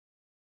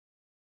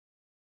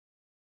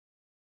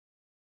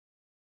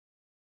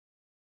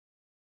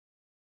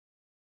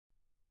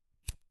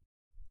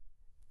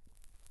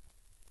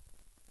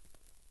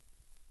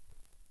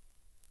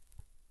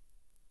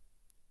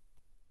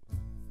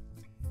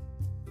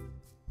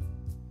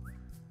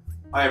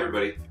Hi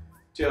everybody,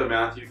 Taylor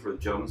Matthew for the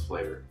Gentleman's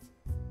Flavor.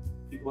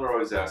 People are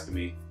always asking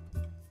me,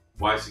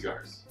 why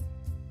cigars?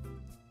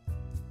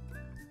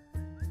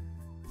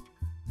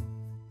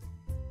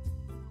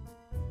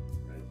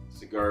 Right?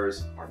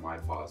 Cigars are my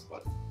pause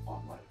button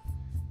on life.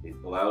 It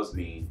allows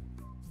me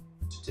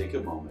to take a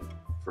moment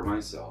for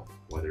myself,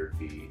 whether it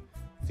be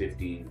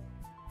 15,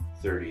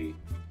 30,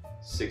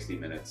 60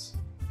 minutes,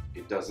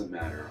 it doesn't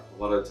matter.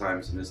 A lot of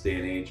times in this day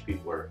and age,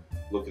 people are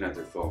looking at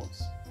their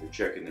phones, they're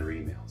checking their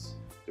emails.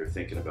 They're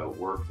thinking about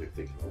work, they're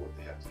thinking about what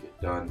they have to get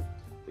done,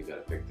 they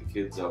gotta pick the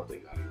kids up, they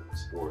gotta go to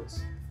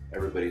sports.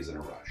 Everybody's in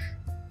a rush.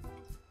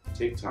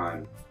 Take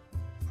time,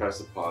 press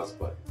the pause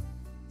button,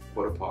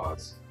 put a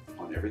pause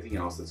on everything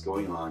else that's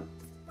going on,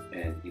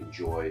 and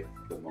enjoy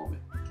the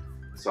moment.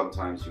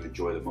 Sometimes you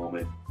enjoy the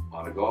moment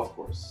on a golf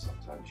course,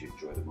 sometimes you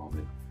enjoy the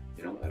moment,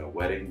 at a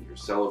wedding, you're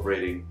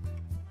celebrating.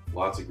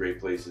 Lots of great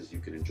places you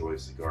can enjoy a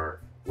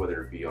cigar,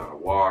 whether it be on a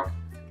walk,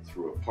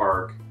 through a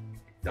park,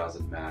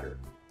 doesn't matter.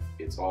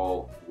 It's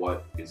all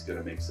what is going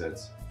to make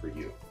sense for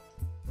you.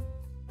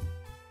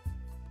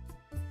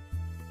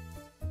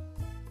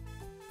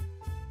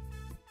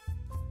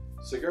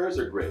 Cigars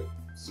are great.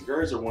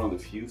 Cigars are one of the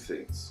few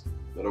things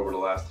that over the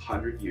last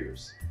 100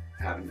 years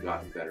haven't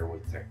gotten better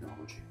with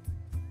technology.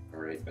 All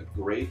right, a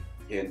great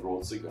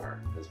hand-rolled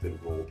cigar has been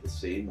rolled the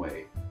same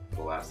way for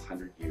the last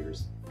 100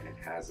 years and it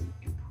hasn't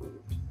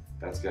improved.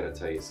 That's got to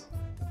tell you something.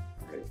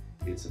 All right,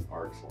 it's an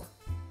art form.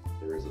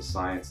 There is a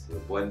science to the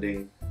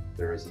blending.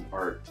 There is an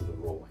art to the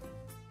rolling.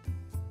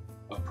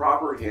 A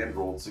proper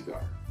hand-rolled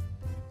cigar,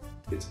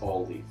 it's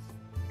all leaf.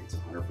 It's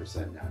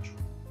 100% natural.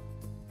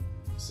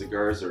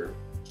 Cigars are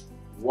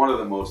one of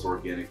the most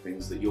organic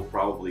things that you'll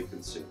probably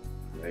consume,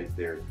 right?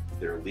 They're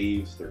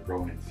leaves, they're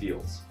grown in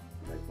fields.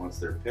 Right? Once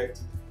they're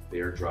picked, they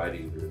are dried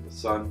either in the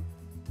sun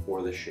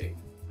or the shade.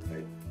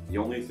 Right? The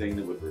only thing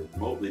that would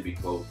remotely be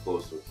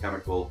close to a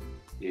chemical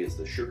is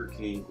the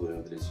sugarcane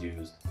glue that is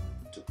used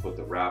to put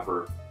the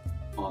wrapper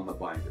on the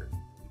binder.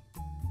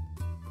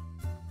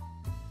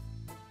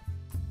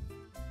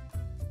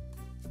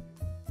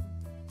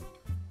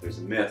 There's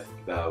a myth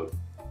about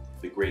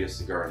the greatest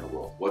cigar in the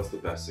world. What's the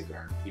best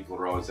cigar? People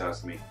are always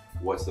asking me,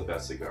 what's the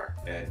best cigar?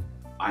 And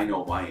I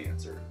know my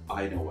answer.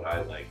 I know what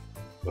I like,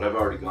 but I've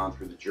already gone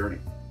through the journey.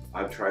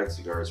 I've tried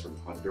cigars from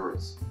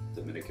Honduras,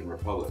 Dominican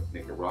Republic,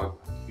 Nicaragua,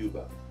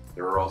 Cuba.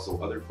 There are also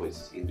other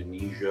places,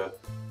 Indonesia,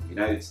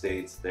 United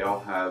States. They all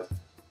have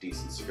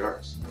decent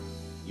cigars.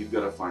 You've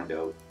got to find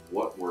out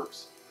what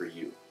works for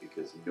you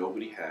because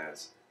nobody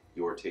has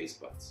your taste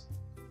buds.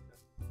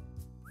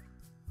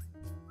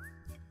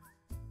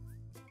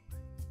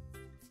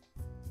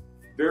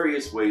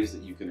 Various ways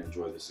that you can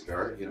enjoy the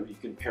cigar. You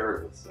can pair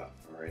it with stuff,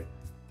 all right?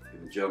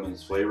 In the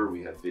Gentleman's Flavor,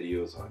 we have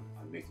videos on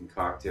making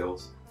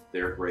cocktails.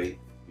 They're great.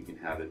 You can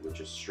have it with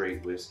just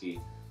straight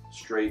whiskey,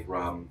 straight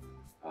rum,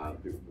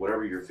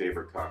 whatever your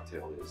favorite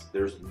cocktail is.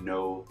 There's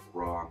no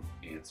wrong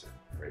answer,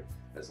 all right?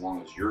 As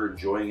long as you're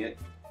enjoying it,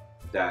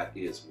 that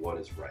is what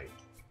is right.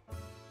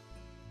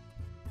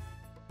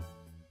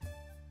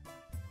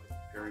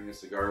 Pairing a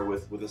cigar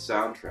with a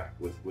soundtrack,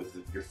 with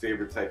your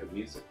favorite type of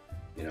music.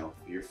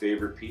 Your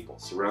favorite people.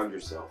 Surround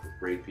yourself with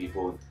great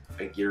people, and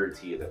I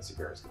guarantee you that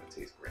cigar is going to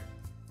taste great.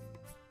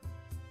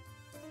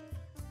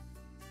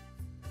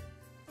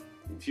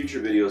 In future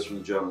videos from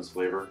the Gentleman's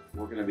Flavor,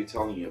 we're going to be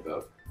telling you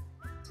about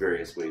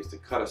various ways to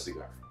cut a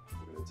cigar.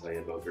 We're going to tell you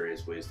about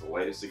various ways to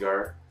light a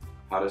cigar,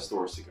 how to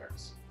store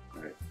cigars.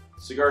 All right.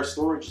 Cigar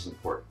storage is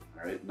important.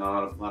 All right.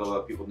 Not a lot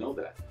of people know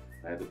that.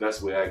 The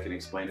best way I can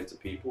explain it to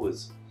people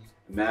is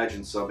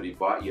imagine somebody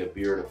bought you a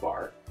beer at a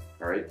bar.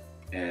 All right.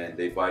 And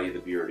they buy you the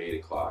beer at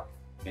 8 o'clock,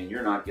 and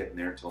you're not getting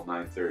there until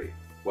 9:30.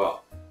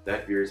 Well,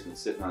 that beer's been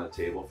sitting on the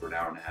table for an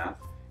hour and a half.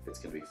 It's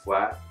going to be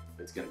flat.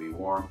 It's going to be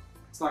warm.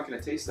 It's not going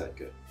to taste that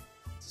good.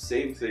 It's the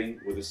same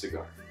thing with a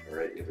cigar. All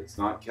right, if it's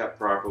not kept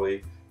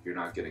properly, you're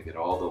not going to get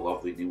all the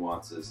lovely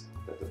nuances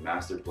that the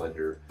master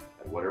blender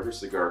at whatever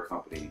cigar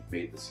company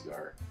made the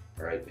cigar.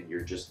 All right, and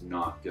you're just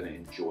not going to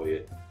enjoy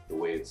it the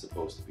way it's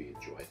supposed to be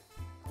enjoyed.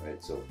 All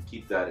right, so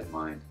keep that in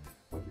mind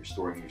when you're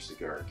storing your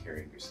cigar,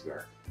 carrying your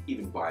cigar,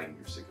 even buying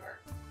your cigar,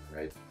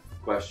 right?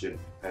 Question,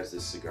 has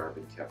this cigar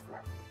been kept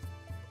properly?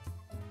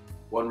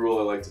 One rule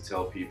I like to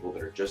tell people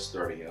that are just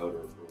starting out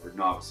or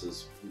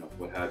novices,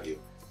 what have you,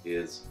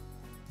 is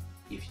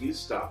if you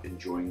stop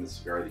enjoying the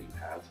cigar that you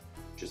have,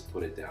 just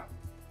put it down.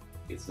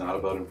 It's not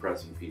about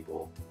impressing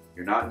people.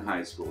 You're not in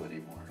high school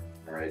anymore,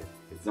 all right?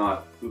 It's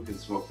not who can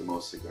smoke the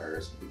most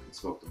cigars, who can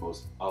smoke the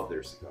most of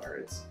their cigar.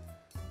 It's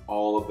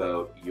all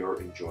about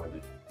your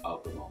enjoyment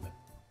of the moment.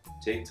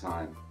 Take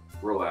time,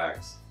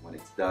 relax. When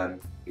it's done,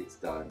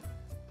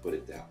 put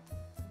it down.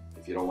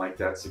 If you don't like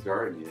that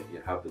cigar and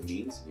you have the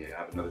means and you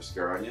have another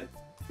cigar on you,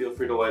 feel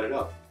free to light it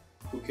up.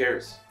 Who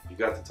cares? You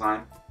got the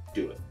time,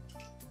 do it.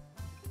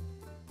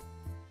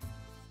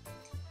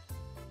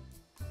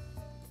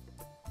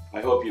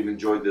 I hope you've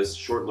enjoyed this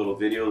short little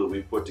video that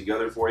we've put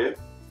together for you.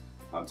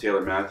 I'm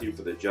Taylor Matthew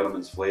for the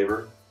Gentleman's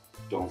Flavor.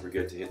 Don't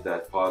forget to hit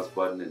that pause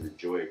button and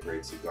enjoy a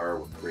great cigar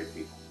with great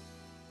people.